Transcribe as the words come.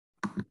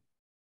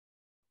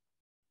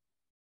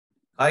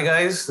Hi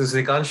guys, this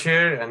is Ikansh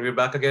here, and we're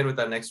back again with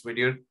our next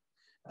video.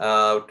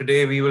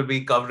 Today we will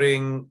be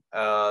covering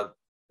how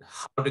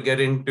to get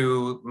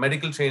into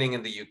medical training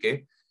in the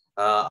UK.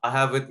 I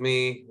have with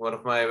me one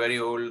of my very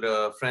old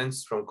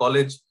friends from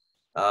college.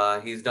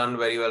 He's done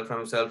very well for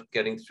himself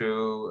getting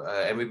through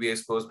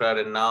MBBS postgrad,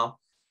 and now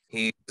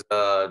he's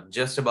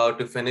just about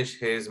to finish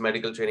his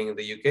medical training in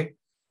the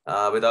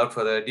UK. Without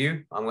further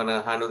ado, I'm going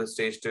to hand over the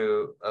stage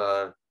to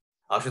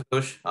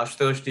Ashutosh.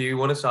 Ashutosh, do you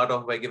want to start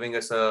off by giving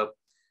us a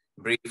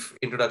brief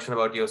introduction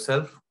about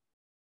yourself?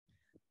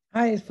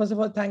 Hi, first of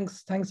all,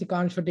 thanks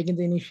Ikansh for taking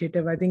the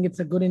initiative. I think it's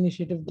a good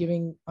initiative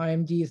giving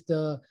IMGs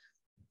the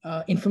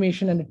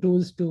information and the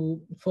tools to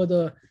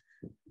further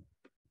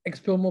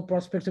explore more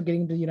prospects of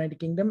getting to the United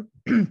Kingdom.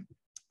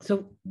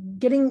 So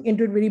getting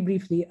into it very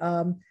briefly,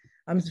 I'm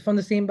from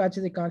the same batch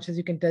as Ikansh, as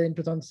you can tell. In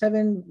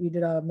 2007, we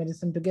did our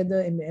medicine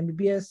together in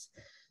MBBS.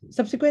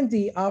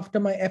 Subsequently, after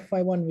my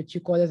FY1, which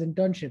you call as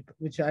internship,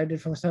 which I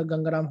did from Sir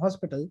Gangaram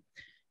Hospital,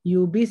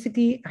 you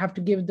basically have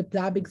to give the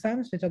PLAB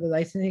exams, which are the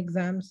licensing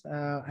exams.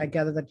 I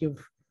gather that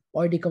you've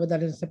already covered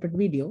that in a separate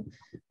video.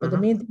 But the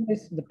main thing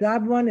is the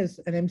PLAB one is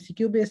an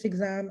MCQ-based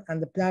exam, and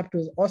the PLAB 2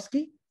 is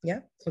OSCE. Yeah,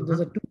 so those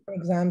are two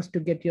exams to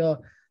get your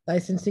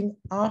licensing.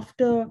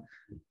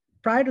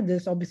 Prior to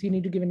this, obviously, you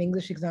need to give an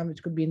English exam,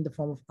 which could be in the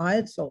form of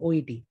IELTS or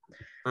OET.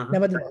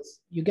 Nevertheless,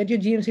 you get your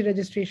GMC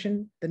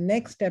registration. The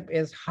next step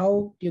is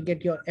how you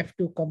get your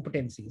F2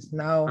 competencies.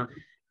 Now,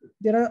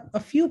 there are a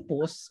few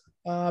posts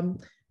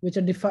which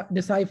are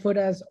deciphered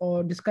as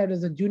or described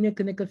as a junior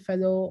clinical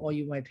fellow, or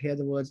you might hear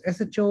the words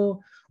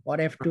SHO or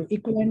F2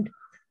 equivalent,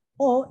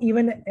 or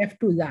even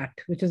F2 LAT,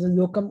 which is a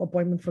locum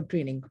appointment for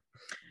training.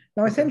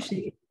 Now,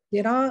 essentially,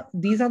 these are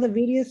the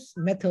various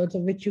methods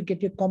of which you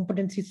get your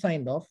competency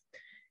signed off.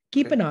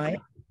 Keep an eye.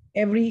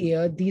 Every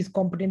year, these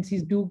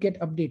competencies do get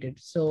updated.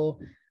 So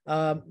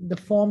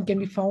the form can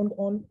be found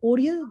on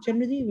ORIEL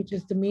generally, which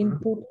is the main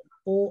portal,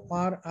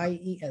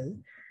 ORIEL.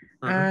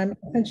 And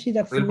essentially,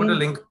 that's we'll put a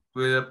link.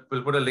 We'll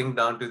put a link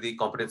down to the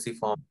competency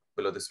form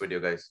below this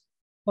video, guys.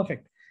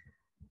 Perfect.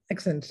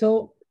 Excellent.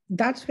 So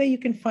that's where you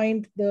can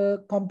find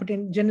the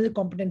general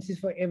competencies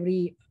for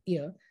every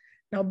year.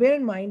 Now, bear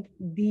in mind,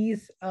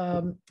 these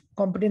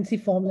competency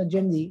forms are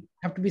generally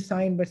have to be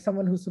signed by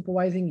someone who's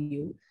supervising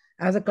you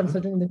as a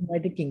consultant in the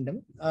United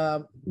Kingdom,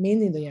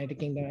 mainly in the United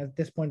Kingdom at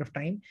this point of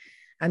time.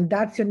 And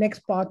that's your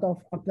next path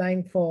of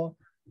applying for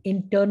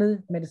internal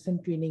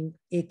medicine training,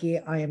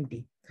 aka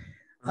IMT.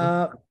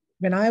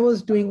 When I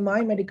was doing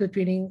my medical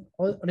training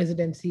or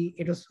residency,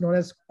 it was known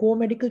as core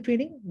medical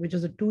training, which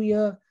is a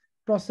 2-year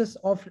process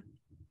of,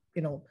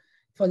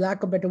 for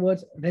lack of better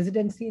words,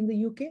 residency in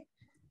the UK.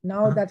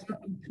 Now that's 3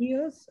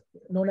 years,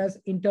 known as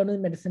internal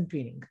medicine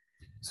training.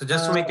 So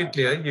just to make it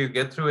clear, you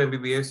get through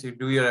MBBS, you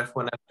do your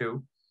F1,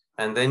 F2,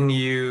 and then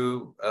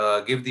you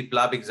give the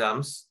PLAB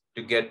exams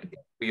to get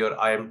your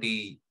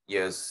IMT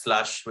years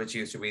 / which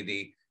used to be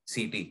the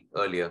CT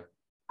earlier.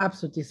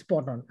 Absolutely,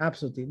 spot on.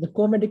 Absolutely. The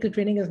core medical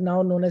training is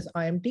now known as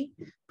IMT,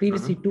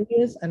 previously 2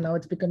 years, and now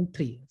it's become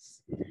 3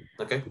 years.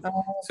 Okay.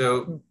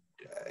 So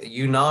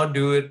you now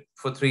do it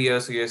for 3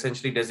 years. So you're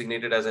essentially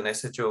designated as an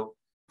SHO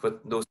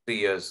for those 3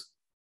 years.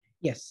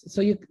 Yes.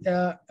 So you,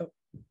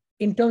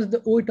 in terms of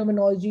the old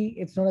terminology,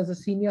 it's known as a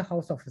senior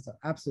house officer.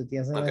 Absolutely.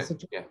 As an SHO.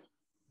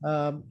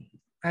 Yeah.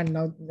 And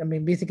now, I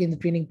mean, basically in the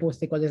training post,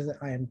 they call it as an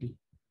IMT.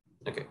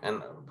 Okay.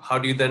 And how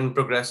do you then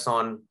progress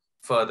on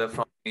further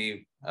from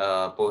the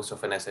post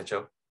of an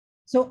SHO?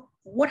 So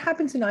what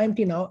happens in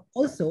IMT now?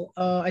 Also,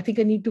 I think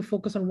I need to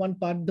focus on one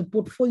part. The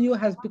portfolio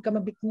has become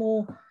a bit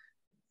more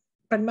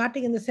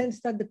pragmatic in the sense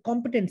that the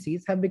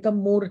competencies have become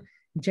more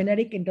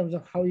generic in terms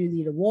of how you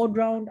lead a ward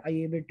round. Are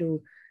you able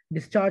to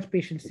discharge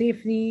patients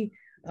safely?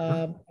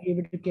 Are you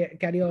able to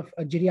carry off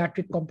a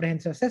geriatric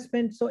comprehensive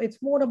assessment? So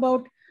it's more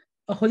about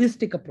a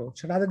holistic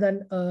approach rather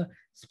than a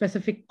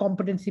specific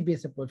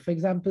competency-based approach. For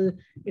example,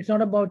 it's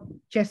not about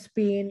chest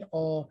pain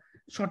or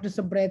shortness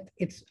of breath.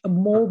 It's a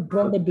more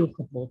broader-based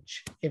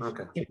approach,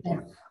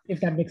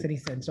 if that makes any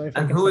sense. Or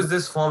and who is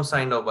this form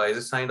signed off by? Is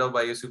it signed off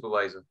by your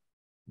supervisor?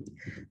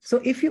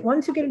 So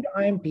once you get into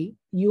IMT,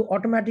 you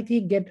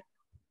automatically get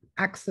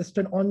access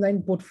to an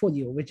online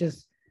portfolio, which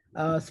is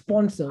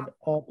sponsored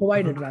or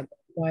provided rather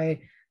by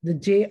the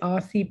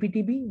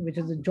JRCPTB, which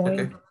is the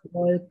Joint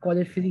Royal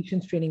College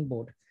Physicians Training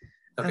Board.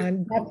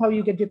 And that's how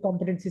you get your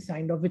competency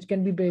signed off, which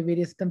can be by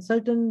various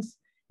consultants,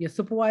 your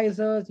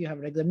supervisors, you have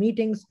regular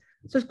meetings.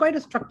 So it's quite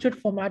a structured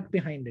format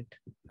behind it.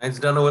 And it's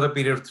done over a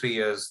period of 3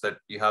 years that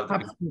you have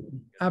the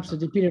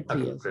absolutely period of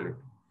 3 years.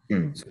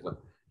 Brilliant. Super.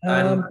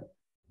 And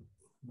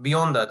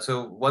beyond that,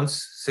 so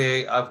once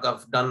say I've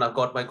got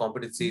my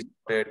competencies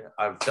prepared,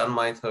 I've done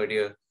my 3rd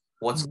year,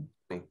 what's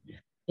me?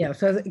 Yeah,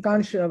 so as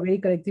Ikansh very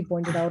correctly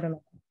pointed out, and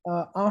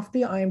after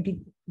your IMT,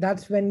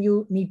 that's when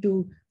you need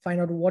to find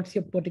out what's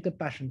your particular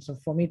passion. So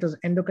for me, it was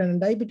endocrine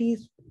and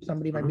diabetes.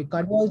 Somebody might be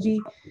cardiology.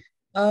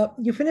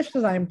 You finish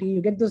this IMT,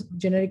 you get those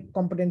generic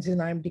competencies and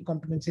IMT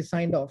competencies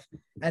signed off,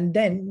 and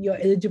then you're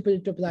eligible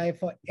to apply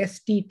for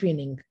ST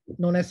training,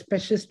 known as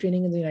specialist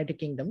training in the United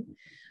Kingdom.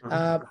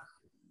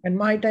 And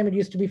my time, it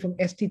used to be from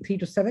ST3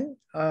 to 7.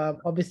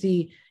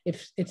 Obviously,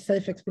 if it's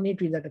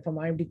self-explanatory that from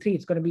IMT3,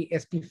 it's going to be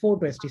ST4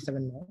 to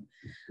ST7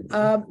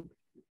 now.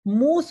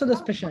 Most of the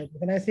specialties,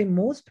 when I say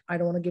most, I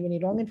don't want to give any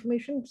wrong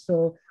information.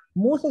 So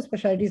most of the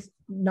specialties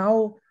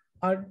now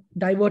are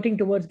diverting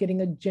towards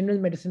getting a general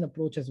medicine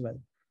approach as well.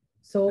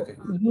 So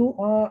you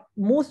are,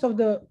 most of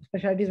the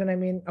specialties, when I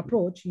mean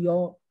approach,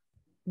 you're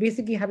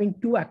basically having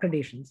two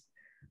accreditations.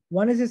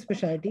 One is a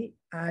specialty,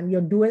 and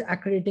you're dual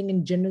accrediting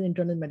in general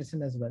internal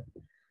medicine as well.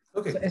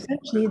 So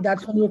essentially,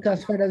 that's when you're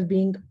classified as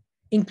being,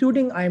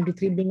 including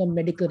IMT3, being a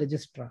medical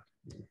registrar.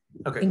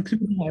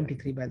 Including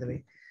IMT3, by the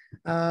way.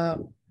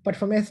 But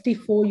from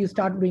ST4, you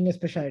start doing a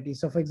specialty.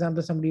 So for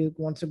example, somebody who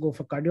wants to go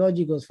for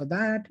cardiology goes for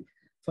that,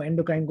 for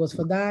endocrine goes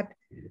for that.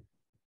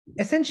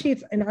 Essentially,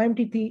 it's an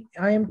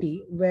IMT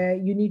where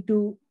you need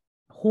to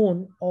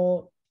hone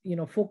or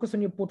focus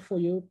on your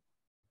portfolio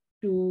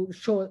to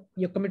show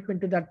your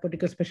commitment to that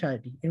particular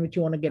specialty in which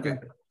you want to get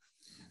into.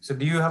 So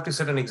do you have to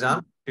set an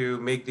exam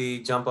to make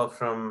the jump up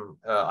from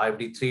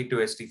IMT3 to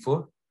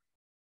ST4?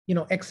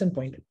 Excellent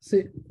point.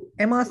 So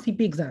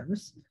MRCP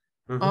exams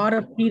are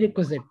a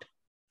prerequisite,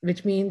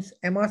 which means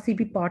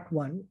MRCP Part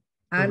 1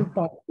 and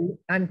Part 2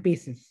 and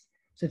PACES.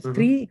 So it's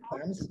 3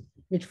 exams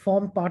which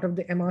form part of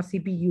the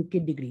MRCP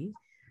UK degree.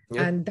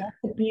 And that's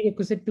a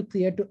prerequisite to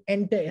clear to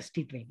enter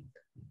ST training.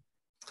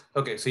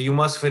 Okay, so you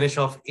must finish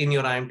off in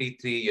your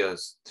IMT 3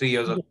 years, 3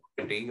 years of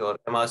IMT, or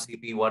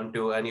MRCP 1,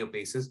 2, and your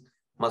PACES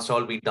must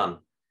all be done.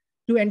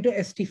 To enter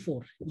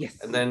ST4, yes.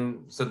 And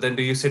then, so then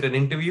do you sit an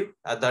interview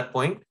at that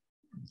point?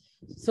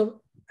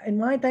 So in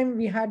my time,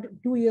 we had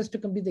 2 years to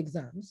complete the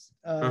exams,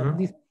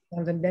 these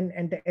exams, and then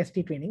enter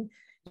ST training.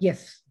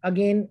 Yes,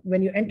 again,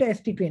 when you enter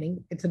ST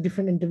training, it's a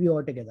different interview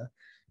altogether.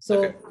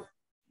 So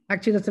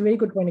actually, that's a very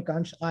good point,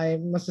 Ikansh. I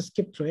must have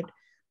skipped through it.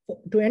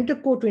 To enter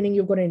core training,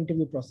 you've got an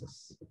interview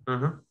process.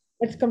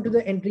 Let's come to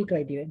the entry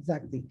criteria.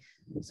 Exactly.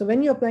 So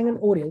when you're applying an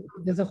ORAL,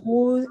 there's a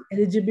whole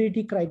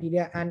eligibility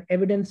criteria and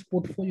evidence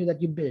portfolio that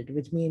you build,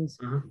 which means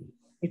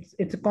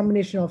it's a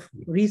combination of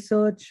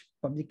research,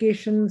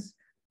 publications,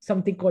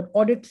 something called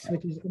audits,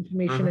 which is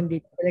information and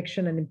data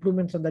collection and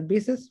improvements on that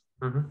basis.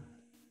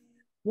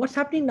 What's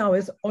happening now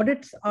is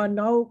audits are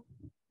now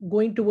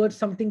going towards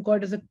something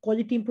called as a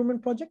quality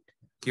improvement project.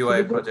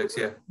 QI projects,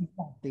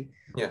 Exactly.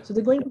 So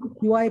they're going to the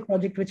QI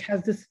project, which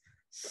has this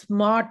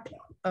smart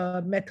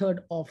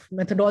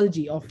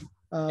methodology of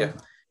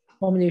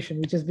formulation,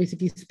 which is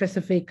basically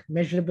specific,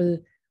 measurable,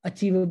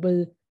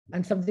 achievable,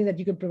 and something that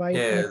you could provide.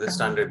 The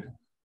standard.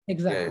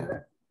 Exactly.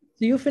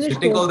 So you finish. You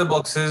tick all the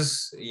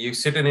boxes, you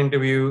sit an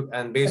interview,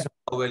 and based on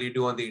how well you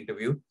do on the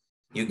interview,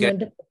 you get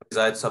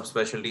desired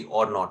subspecialty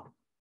or not.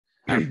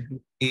 And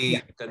the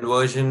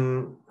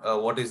conversion,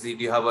 do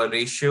you have a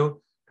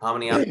ratio? How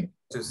many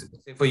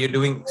for you're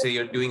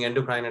doing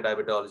endocrine and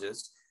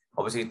diabetologist,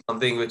 obviously it's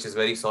something which is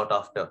very sought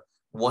after.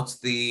 What's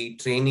the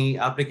trainee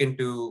applicant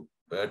to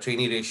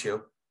trainee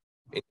ratio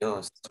in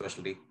your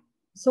specialty?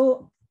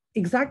 So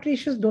exact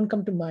ratios don't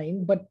come to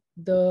mind, but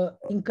the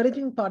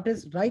encouraging part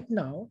is right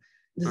now,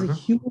 there's a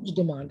huge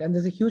demand, and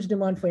there's a huge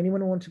demand for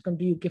anyone who wants to come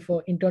to UK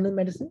for internal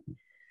medicine.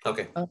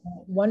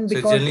 Because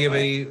it's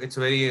generally it's a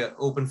very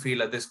open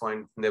field at this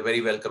point. They're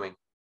very welcoming.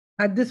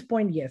 At this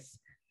point, yes.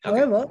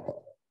 However,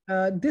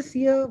 this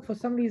year, for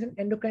some reason,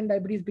 endocrine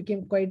diabetes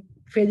became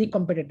fairly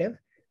competitive.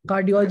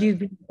 Cardiology has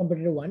been a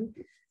competitive one.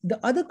 The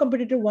other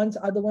competitive ones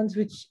are the ones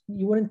which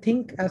you wouldn't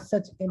think as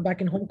such back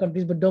in home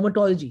countries, but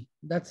dermatology,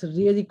 that's a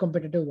really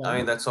competitive one. I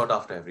mean, that's sought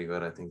after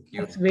everywhere, I think.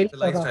 It's a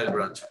lifestyle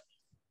branch.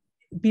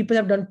 People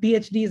have done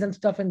PhDs and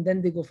stuff, and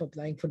then they go for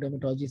applying for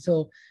dermatology.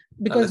 So,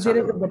 because there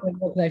is a better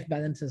work-life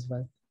balance as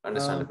well.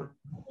 Understandable.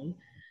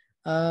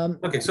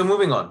 Okay, so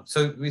moving on.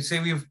 So we say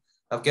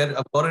I've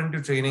got into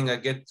training. I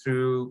get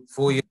through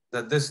 4 years.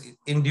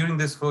 During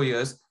this 4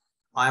 years,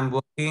 I'm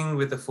working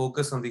with a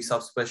focus on the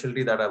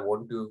subspecialty that I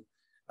want to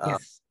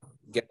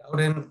get out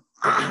in.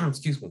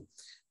 Excuse me.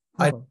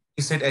 I don't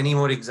sit any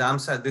more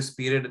exams at this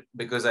period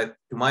because, to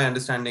my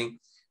understanding,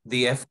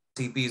 the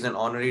FRCP is an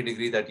honorary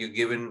degree that you're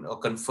given or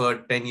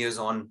conferred 10 years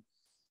on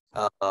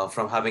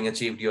from having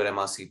achieved your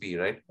MRCP,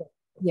 right?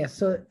 Yes.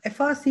 So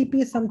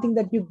FRCP is something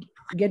that you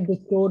get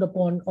bestowed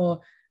upon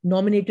or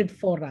nominated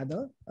for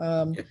rather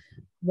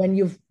when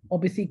you've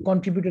obviously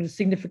contributed a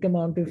significant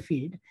amount to your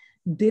field.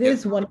 There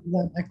is one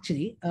exam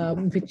actually,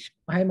 which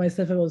I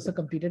myself have also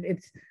completed.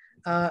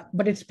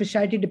 But it's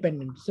specialty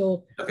dependent.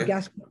 So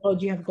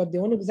gastroenterology have got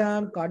their own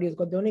exam, cardio has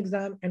got their own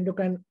exam,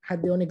 endocrine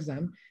had their own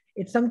exam.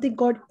 It's something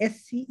called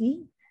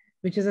SCE,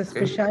 which is a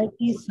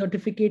specialty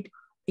certificate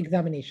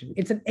examination.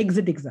 It's an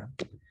exit exam.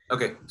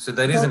 Okay, so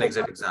there is an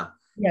exit exam.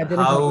 Yeah.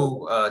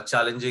 How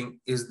challenging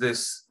is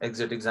this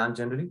exit exam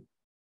generally?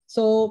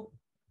 So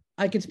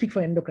I can speak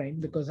for endocrine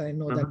because I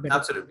know that better.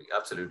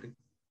 Absolutely.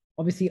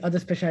 Obviously, other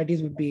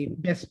specialties would be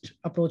best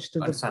approach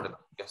to Understandable.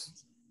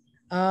 Yes.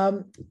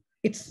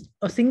 It's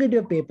a single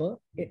day paper.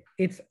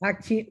 It's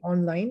actually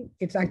online.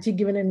 It's actually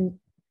given in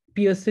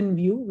Pearson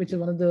View, which is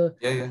one of the.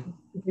 So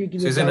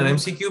is it an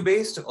MCQ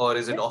based or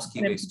is it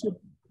OSCE based?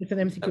 It's an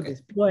MCQ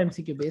based, pure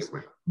MCQ based,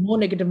 Okay. no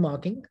negative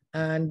marking,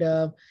 and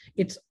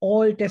it's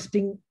all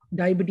testing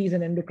diabetes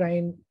and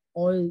endocrine.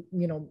 All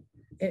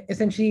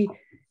essentially,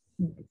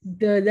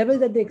 the level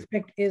that they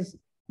expect is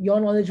your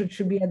knowledge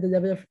should be at the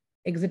level of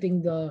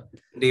exiting the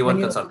Day one when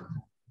you're consultant.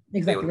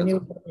 exactly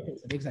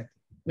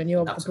when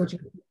you're Absolutely.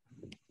 approaching.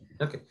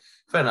 Okay,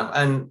 fair enough.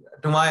 And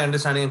to my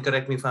understanding, and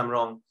correct me if I'm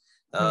wrong,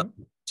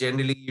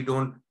 generally you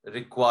don't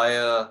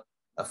require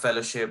a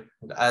fellowship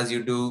as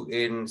you do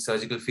in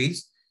surgical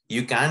fields.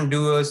 You can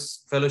do a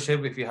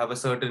fellowship if you have a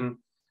certain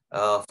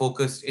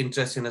focused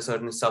interest in a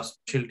certain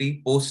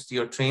subspecialty post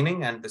your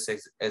training and this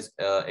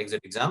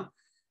exit exam.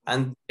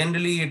 And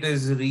generally it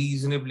is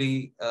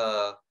reasonably,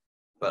 well,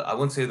 I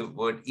won't say the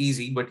word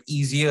easy, but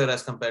easier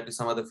as compared to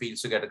some other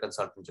fields to get a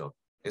consultant job.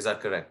 Is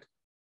that correct?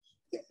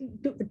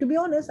 To be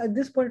honest, at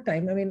this point in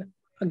time, I mean,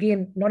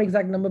 again, not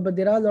exact number, but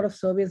there are a lot of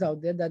surveys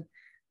out there that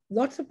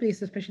lots of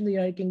places, especially in the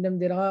United Kingdom,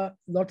 there are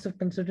lots of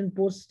consultant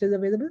posts still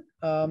available.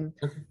 And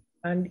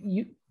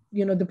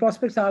the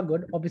prospects are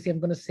good. Obviously, I'm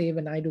going to say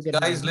when I do get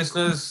guys,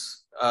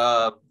 listeners,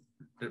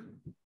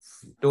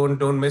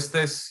 don't miss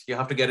this. You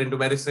have to get into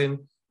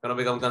medicine. Going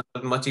to become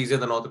consultant much easier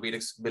than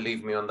orthopedics.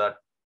 Believe me on that.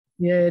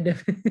 Yeah,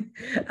 definitely.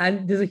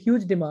 And there's a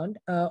huge demand.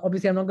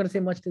 Obviously, I'm not going to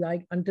say much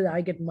until I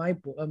get my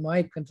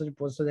consultant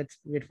post. So let's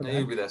wait for that.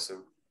 You'll be there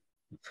soon.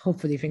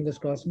 Hopefully, fingers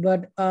crossed.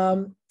 But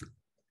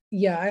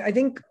yeah, I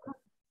think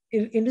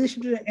in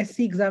addition to the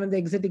SC exam and the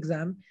exit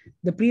exam,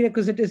 the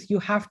prerequisite is you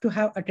have to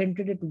have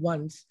attended it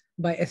once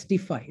by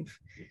ST5.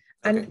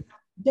 And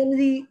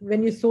generally,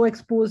 when you're so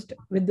exposed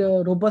with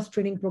the robust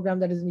training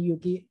program that is in the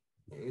UK,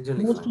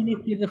 most trainees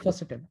clear the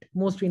first attempt.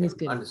 Most trainees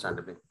clear.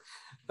 Understandably.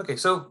 Okay,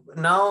 so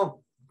now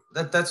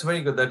that's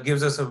very good. That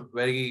gives us a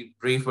very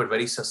brief but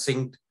very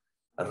succinct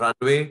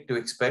runway to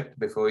expect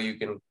before you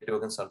can get to a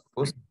consultant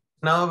post.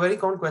 Now, a very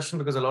common question,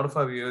 because a lot of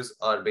our viewers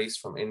are based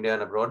from India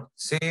and abroad.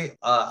 Say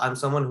I'm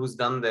someone who's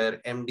done their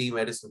MD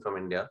medicine from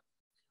India,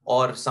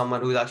 or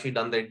someone who's actually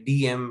done their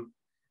DM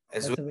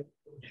as well.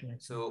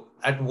 So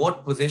at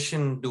what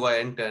position do I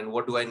enter, and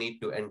what do I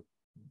need to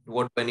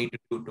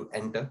do to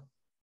enter?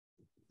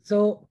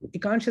 So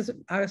Ikansh has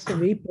asked a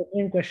very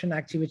pertinent question,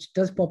 actually, which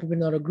does pop up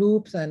in our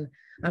groups, and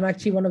I'm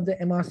actually one of the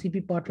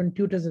MRCP Part 1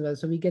 tutors as well.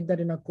 So we get that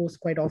in our course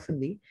quite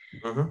oftenly.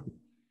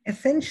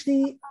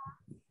 Essentially,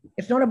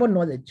 it's not about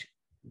knowledge.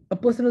 A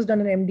person who's done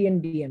an MD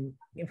and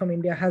DM from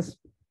India has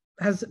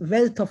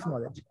wealth of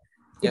knowledge.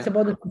 It's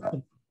about the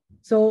system.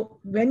 So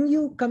when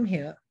you come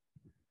here,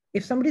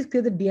 if somebody's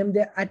cleared the DM,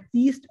 they're at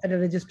least at a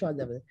registrar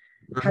level.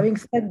 Having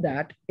said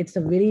that, it's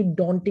a very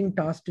daunting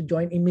task to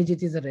join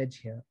immediately as a reg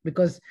here,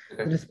 because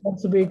the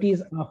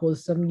responsibilities are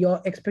wholesome.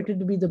 You're expected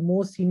to be the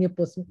most senior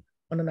person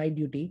on a night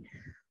duty.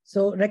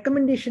 So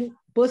recommendation,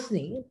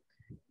 personally,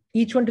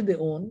 each one to their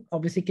own,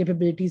 obviously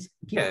capabilities.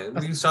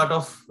 You start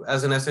off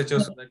as an SHO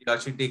so that you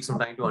actually take some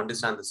time to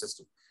understand the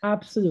system.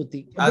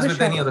 Absolutely. As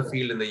with any other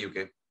field in the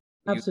UK.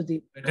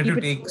 Absolutely. Better to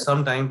take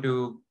some time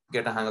to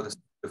get a hang of this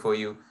before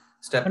you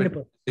step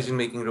into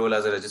decision-making role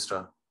as a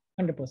registrar.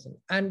 100%.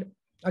 And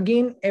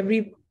again,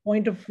 every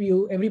point of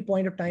view, every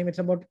point of time, it's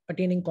about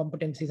attaining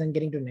competencies and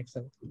getting to the next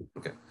level.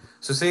 Okay.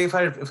 So say if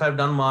I've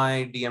done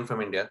my DM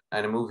from India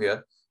and I move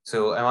here,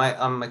 so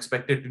I'm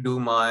expected to do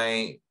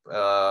my,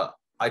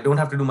 I don't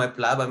have to do my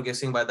PLAB, I'm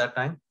guessing by that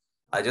time.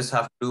 I just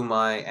have to do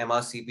my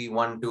MRCP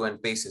 1, 2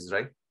 and PACES,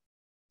 right?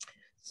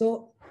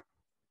 So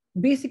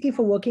basically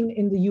for working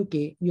in the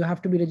UK, you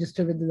have to be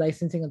registered with the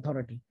licensing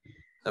authority.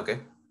 Okay.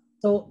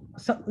 So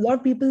a lot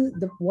of people,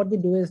 what they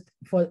do is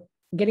for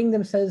getting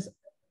themselves,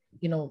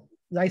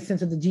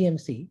 licensed with the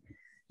GMC,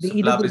 they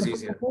either go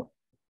the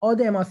or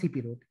the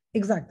MRCP route.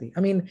 Exactly.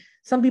 I mean,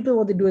 some people,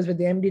 what they do is with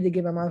the MD, they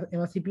give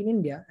MRCP in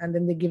India, and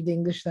then they give the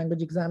English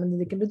language exam, and then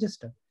they can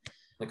register.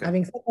 Okay.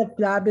 Having said that,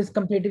 PLAB is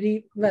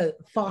completely,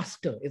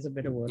 faster is a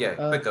better word. Yeah,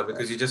 quicker,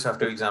 because you just have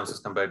 2 exams as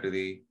compared to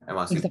the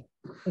MRCP.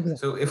 Exactly.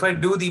 So if I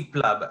do the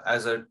PLAB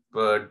as a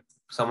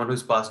someone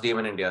who's passed DM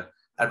in India,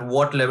 at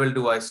what level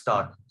do I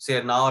start?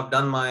 Say now I've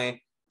done my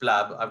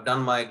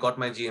PLAB, got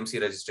my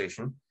GMC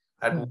registration.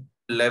 At what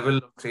level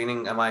of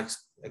training am I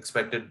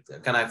expected?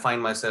 Can I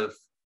find myself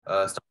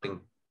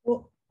starting?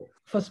 Well,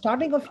 for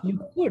starting off, you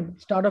could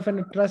start off in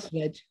a trust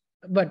reg,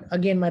 but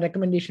again, my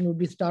recommendation would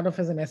be start off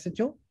as an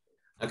SHO.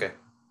 Okay.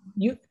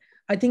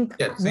 I think.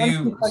 Yeah. So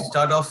you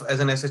start off as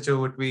an SHO,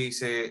 would we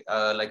say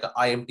like an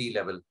IMT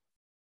level?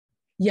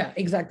 Yeah,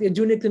 exactly. A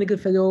junior clinical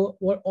fellow,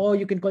 or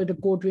you can call it a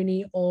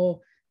co-trainee, or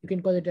you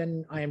can call it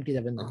an IMT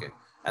level. Okay.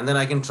 And then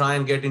I can try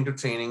and get into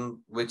training,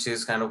 which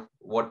is kind of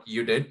what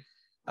you did.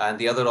 And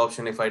the other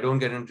option, if I don't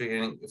get into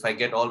training, if I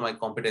get all my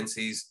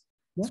competencies,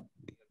 the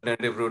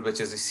alternative route, which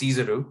is the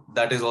CSER route,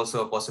 that is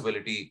also a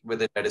possibility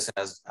within medicine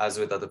as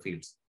with other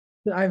fields.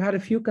 So I've had a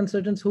few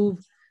consultants who've,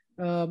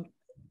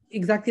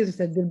 exactly as you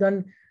said,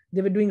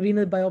 they were doing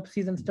renal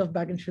biopsies and stuff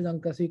back in Sri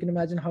Lanka. So you can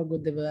imagine how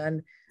good they were,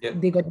 and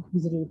they got the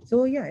CSER route.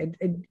 So yeah,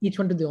 each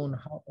one to their own,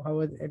 how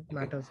it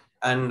matters.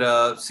 And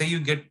say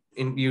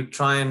you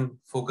try and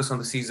focus on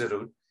the CSER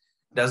route.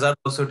 Does that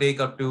also take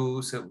up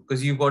to,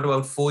 because you've got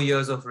about 4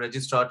 years of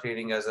registrar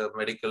training as a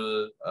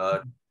medical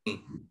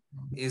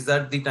is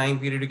that the time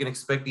period you can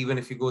expect even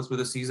if you go through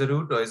the Caesar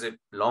route, or is it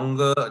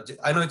longer?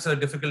 I know it's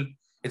difficult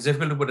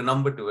to put a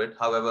number to it.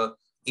 However,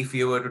 if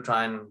you were to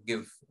try and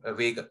give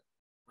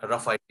a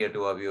rough idea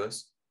to our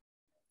viewers.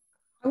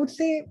 I would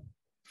say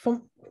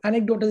from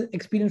anecdotal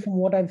experience, from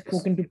what I've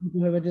spoken to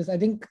people who have just, I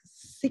think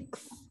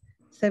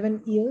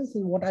 6-7 years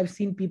is what I've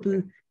seen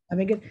people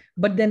having it.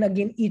 But then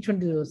again, each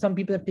one, some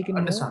people have taken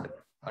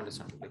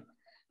Understandably.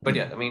 But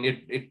yeah, I mean,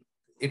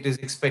 it is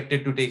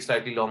expected to take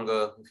slightly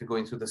longer if you're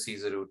going through the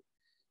Caesar route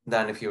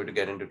than if you were to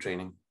get into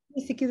training.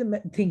 Basically,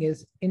 the thing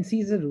is, in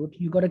Caesar route,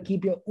 you got to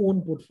keep your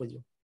own portfolio,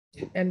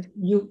 and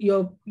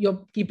you're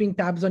keeping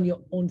tabs on your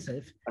own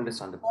self.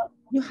 Understandable.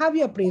 You have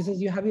your appraisals,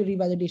 you have your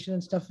revalidation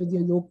and stuff with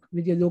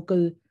your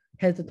local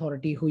health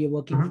authority who you're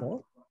working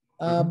for,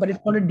 but it's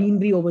not a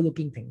deanery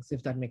overlooking things,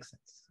 if that makes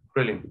sense.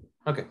 Brilliant.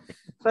 Okay,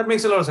 so that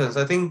makes a lot of sense.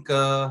 I think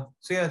so.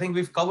 Yeah, I think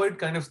we've covered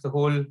kind of the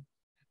whole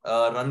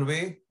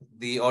runway,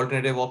 the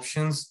alternative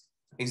options.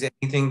 Is there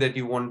anything that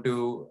you want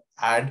to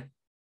add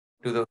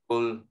to the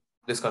whole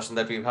discussion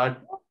that we've had?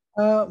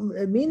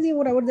 Mainly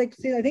what I would like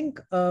to say, I think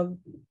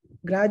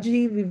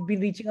gradually we've been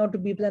reaching out to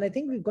people, and I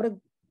think we've got a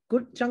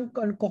good chunk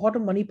and cohort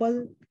of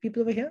Manipal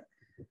people over here.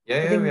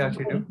 Yeah, we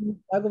actually do.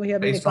 Over here,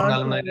 very strong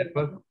alumni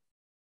network.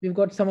 We've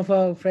got some of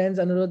our friends,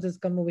 Anirudh has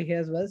come over here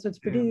as well. So it's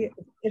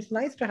it's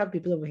nice to have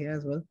people over here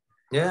as well.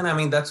 Yeah, and I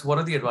mean, that's one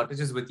of the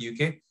advantages with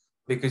UK,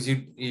 because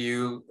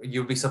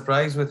you'll be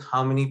surprised with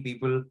how many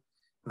people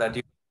that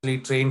you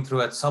actually train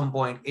through at some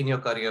point in your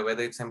career,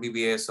 whether it's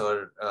MBBS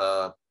or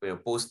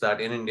post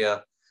that in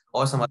India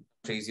or some other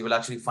countries. You will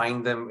actually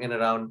find them in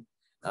around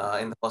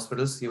in the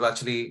hospitals.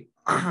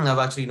 I've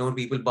actually known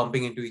people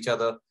bumping into each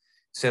other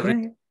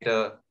several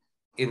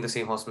in the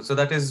same hospital. So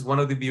that is one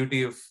of the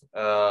beauty of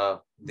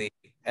the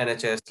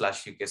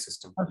NHS/UK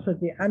system.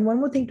 Absolutely. And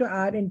one more thing to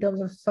add in terms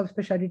of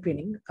subspecialty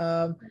training,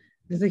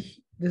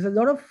 there's a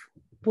lot of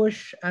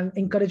push and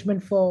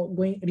encouragement for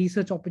going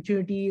research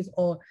opportunities,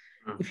 or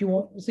if you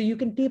want, so you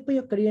can taper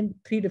your career in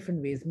 3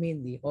 different ways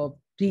mainly, or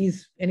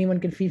please, anyone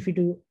can feel free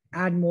to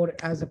add more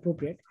as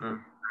appropriate.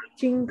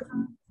 Teaching,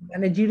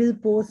 managerial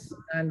posts,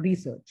 and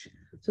research.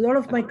 So a lot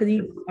of my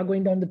colleagues are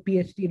going down the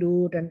PhD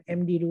route and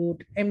MD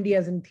route, MD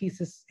as in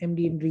thesis,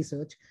 MD in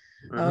research.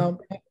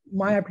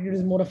 My aptitude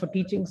is more of a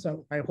teaching,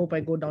 so I hope I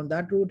go down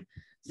that route.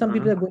 Some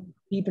people are going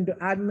deep into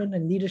admin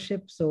and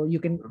leadership, so you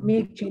can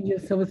make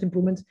changes, service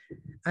improvements,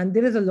 and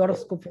there is a lot of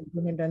scope for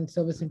improvement and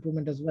service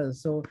improvement as well.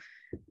 So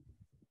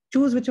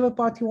choose whichever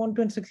path you want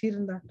to and succeed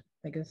in that,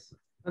 I guess.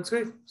 That's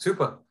great.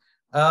 Super.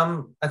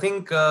 I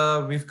think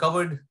we've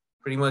covered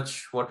pretty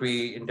much what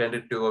we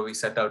intended to, or we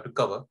set out to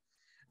cover.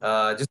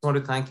 Just want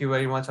to thank you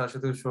very much,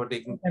 Ashutosh, for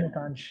taking.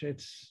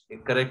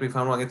 Correct me if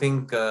I'm wrong. I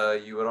think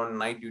you were on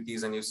night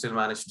duties and you still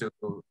managed to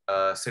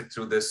sit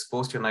through this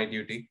post your night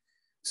duty.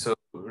 So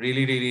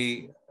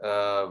really,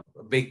 a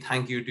big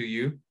thank you to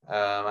you.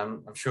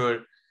 I'm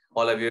sure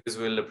all our viewers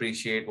will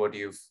appreciate what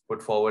you've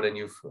put forward, and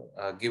you've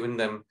given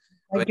them.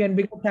 Thank you, and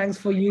big thanks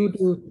for you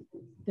to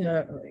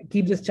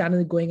keep this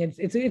channel going.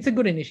 It's a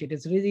good initiative.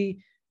 It's a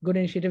really good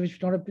initiative, which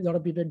not a lot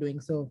of people are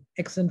doing. So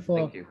excellent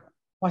for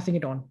passing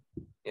it on.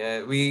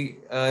 Yeah,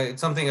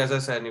 it's something, as I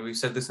said, we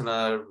said this in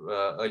our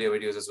earlier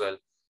videos as well.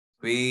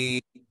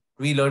 We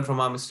learn from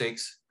our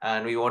mistakes,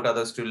 and we want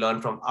others to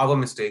learn from our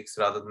mistakes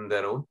rather than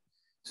their own.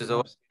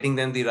 So getting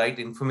them the right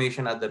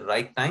information at the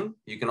right time.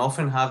 You can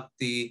often have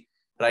the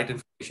right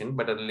information,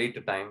 but at a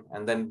later time,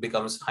 and then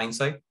becomes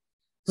hindsight.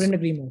 Couldn't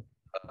agree more.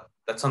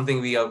 That's something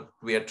we are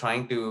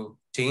trying to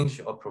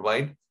change or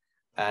provide,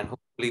 and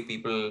hopefully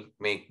people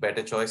make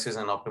better choices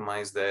and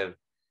optimize their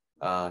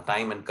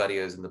time and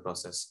careers in the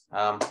process.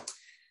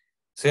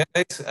 So yeah,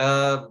 guys,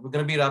 we're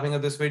going to be wrapping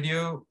up this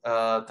video.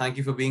 Thank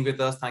you for being with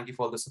us. Thank you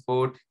for all the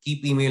support.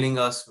 Keep emailing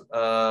us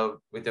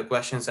with your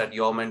questions at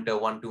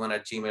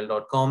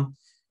yourmentor121@gmail.com.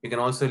 You can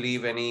also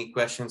leave any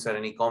questions or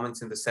any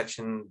comments in the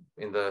section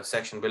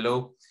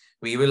below.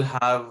 We will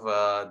have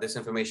this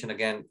information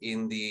again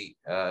in the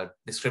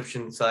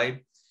description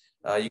side.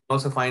 You can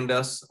also find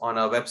us on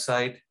our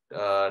website,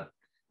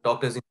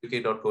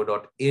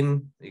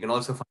 doctorsinuk.co.in. You can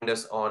also find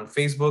us on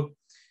Facebook.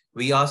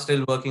 We are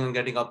still working on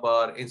getting up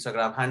our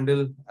Instagram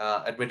handle.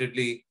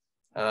 Admittedly,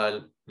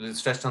 a little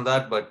stretched on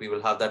that, but we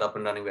will have that up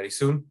and running very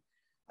soon.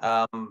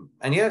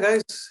 And yeah,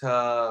 guys,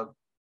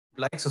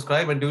 like,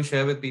 subscribe, and do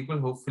share with people.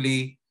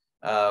 Hopefully,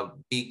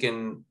 we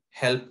can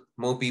help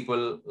more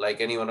people like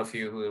any one of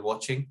you who are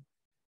watching.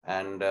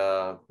 And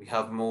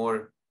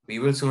we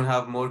will soon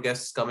have more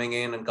guests coming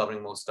in and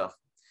covering more stuff.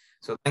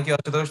 So thank you,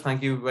 Ashutosh.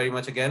 Thank you very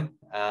much again.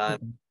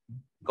 And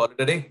call it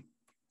a day.